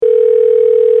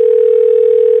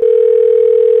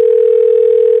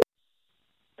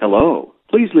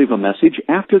Please leave a message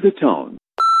after the tone.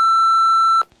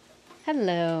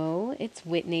 Hello, it's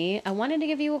Whitney. I wanted to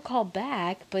give you a call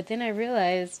back, but then I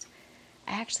realized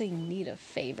I actually need a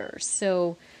favor.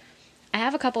 So I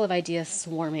have a couple of ideas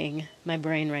swarming my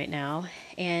brain right now,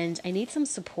 and I need some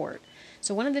support.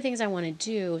 So one of the things I want to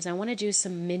do is I want to do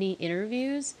some mini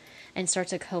interviews and start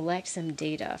to collect some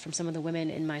data from some of the women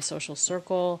in my social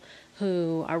circle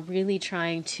who are really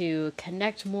trying to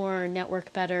connect more,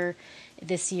 network better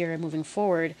this year and moving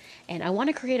forward. And I want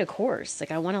to create a course.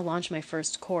 Like I want to launch my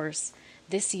first course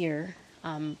this year,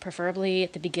 preferably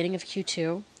at the beginning of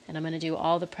Q2. And I'm going to do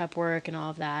all the prep work and all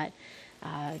of that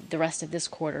the rest of this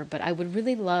quarter, but I would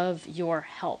really love your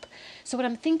help. So what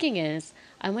I'm thinking is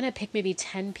I want to pick maybe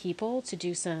 10 people to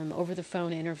do some over the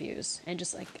phone interviews and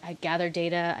just like I gather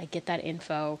data, I get that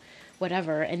info,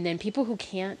 whatever. And then people who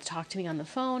can't talk to me on the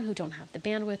phone, who don't have the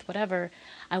bandwidth, whatever,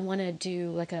 I want to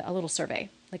do like a little survey,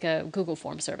 like a Google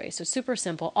form survey. So super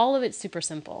simple, all of it's super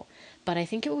simple, but I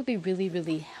think it would be really,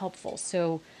 really helpful.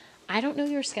 So I don't know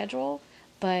your schedule.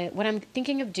 But what I'm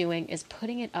thinking of doing is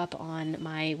putting it up on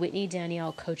my Whitney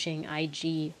Danielle Coaching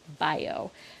IG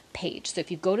bio page. So if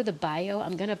you go to the bio,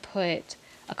 I'm going to put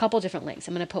a couple different links.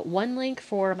 I'm going to put one link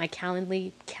for my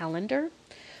Calendly calendar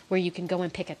where you can go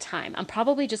and pick a time. I'm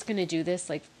probably just going to do this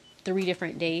like 3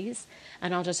 different days,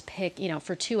 and I'll just pick,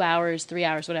 for 2 hours, 3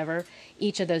 hours, whatever,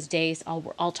 each of those days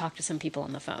I'll talk to some people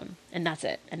on the phone, and that's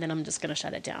it. And then I'm just going to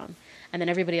shut it down. And then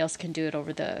everybody else can do it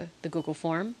over the Google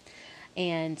form.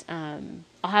 And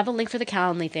I'll have a link for the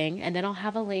Calendly thing, and then I'll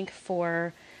have a link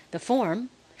for the form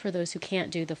for those who can't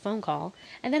do the phone call.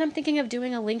 And then I'm thinking of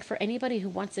doing a link for anybody who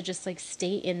wants to just like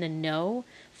stay in the know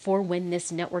for when this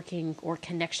networking or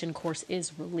connection course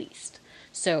is released.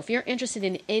 So if you're interested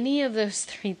in any of those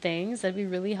 3 things, that'd be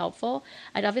really helpful.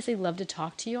 I'd obviously love to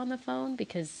talk to you on the phone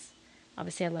because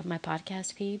obviously I love my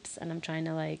podcast peeps and I'm trying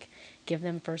to like give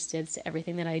them first dibs to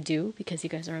everything that I do because you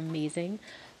guys are amazing.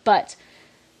 But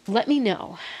let me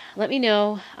know.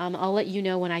 I'll let you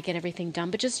know when I get everything done,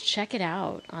 but just check it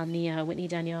out on the Whitney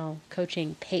Danielle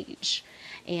Coaching page,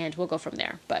 and we'll go from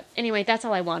there. But anyway, that's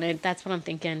all I wanted. That's what I'm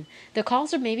thinking. The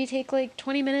calls would maybe take like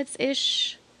 20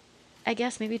 minutes-ish, I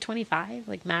guess, maybe 25,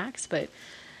 like max, but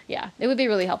yeah, it would be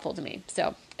really helpful to me.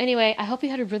 So anyway, I hope you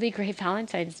had a really great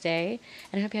Valentine's Day,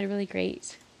 and I hope you had a really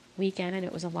great weekend. I know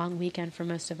it was a long weekend for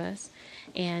most of us.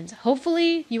 And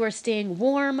hopefully you are staying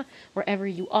warm wherever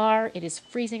you are. It is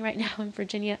freezing right now in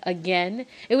Virginia again.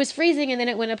 It was freezing and then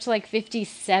it went up to like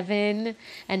 57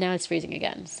 and now it's freezing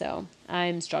again. So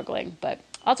I'm struggling, but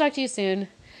I'll talk to you soon.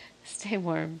 Stay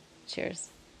warm. Cheers.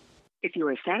 If you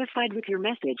are satisfied with your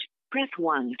message, press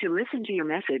 1. To listen to your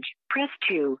message, press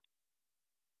 2.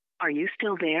 Are you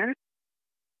still there?